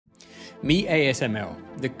Meet ASML,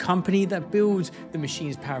 the company that builds the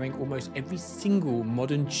machines powering almost every single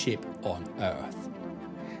modern chip on Earth.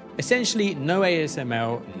 Essentially, no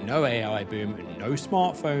ASML, no AI boom, no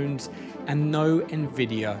smartphones, and no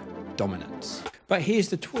NVIDIA dominance. But here's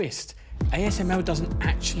the twist. ASML doesn't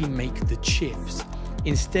actually make the chips.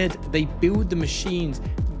 Instead, they build the machines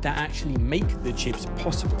that actually make the chips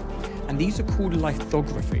possible. And these are called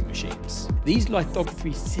lithography machines. These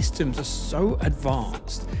lithography systems are so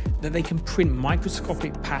advanced that they can print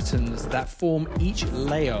microscopic patterns that form each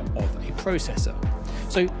layer of a processor.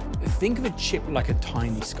 So think of a chip like a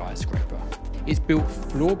tiny skyscraper. It's built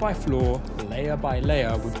floor by floor, layer by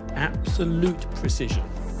layer with absolute precision.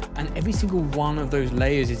 And every single one of those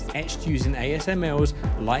layers is etched using ASML's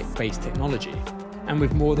light-based technology. And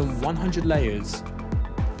with more than 100 layers,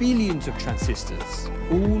 billions of transistors,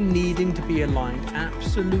 all needing to be aligned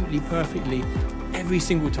absolutely perfectly every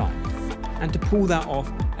single time. And to pull that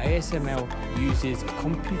off, ASML uses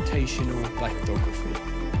computational lithography.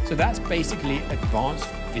 So that's basically advanced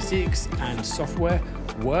physics and software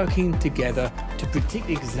working together to predict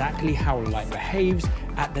exactly how light behaves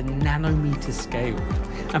at the nanometer scale.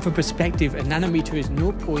 And for perspective, a nanometer is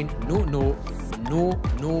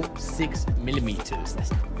 0.00006 millimeters.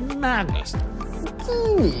 That's madness.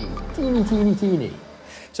 Teeny.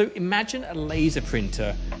 So imagine a laser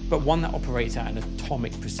printer, but one that operates at an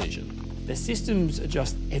atomic precision. The systems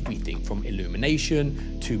adjust everything from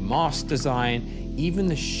illumination to mask design, even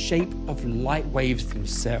the shape of light waves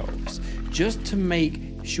themselves, just to make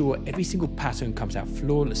sure every single pattern comes out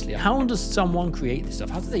flawlessly. How does someone create this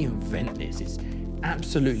stuff? How do they invent this? It's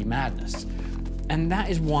absolutely madness. And that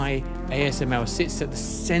is why ASML sits at the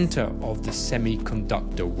center of the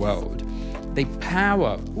semiconductor world. They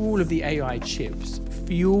power all of the AI chips,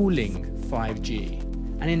 fueling 5G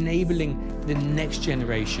and enabling the next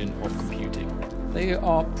generation of computing. They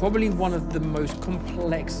are probably one of the most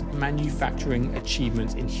complex manufacturing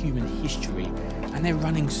achievements in human history, and they're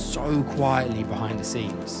running so quietly behind the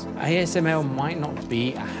scenes. ASML might not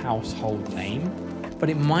be a household name, but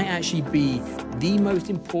it might actually be the most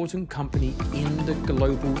important company in the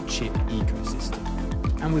global chip ecosystem.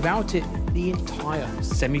 And without it, the entire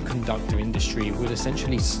semiconductor industry would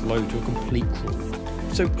essentially slow to a complete crawl.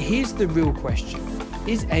 So here's the real question.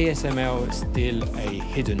 Is ASML still a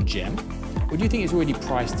hidden gem? Or do you think it's already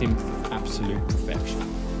priced in for absolute perfection?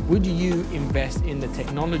 Would you invest in the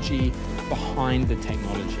technology behind the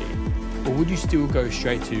technology? Or would you still go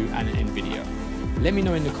straight to an NVIDIA? Let me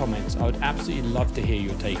know in the comments. I would absolutely love to hear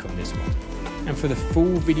your take on this one. And for the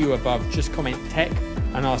full video above, just comment tech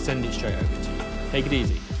and I'll send it straight over to you. Take it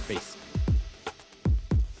easy.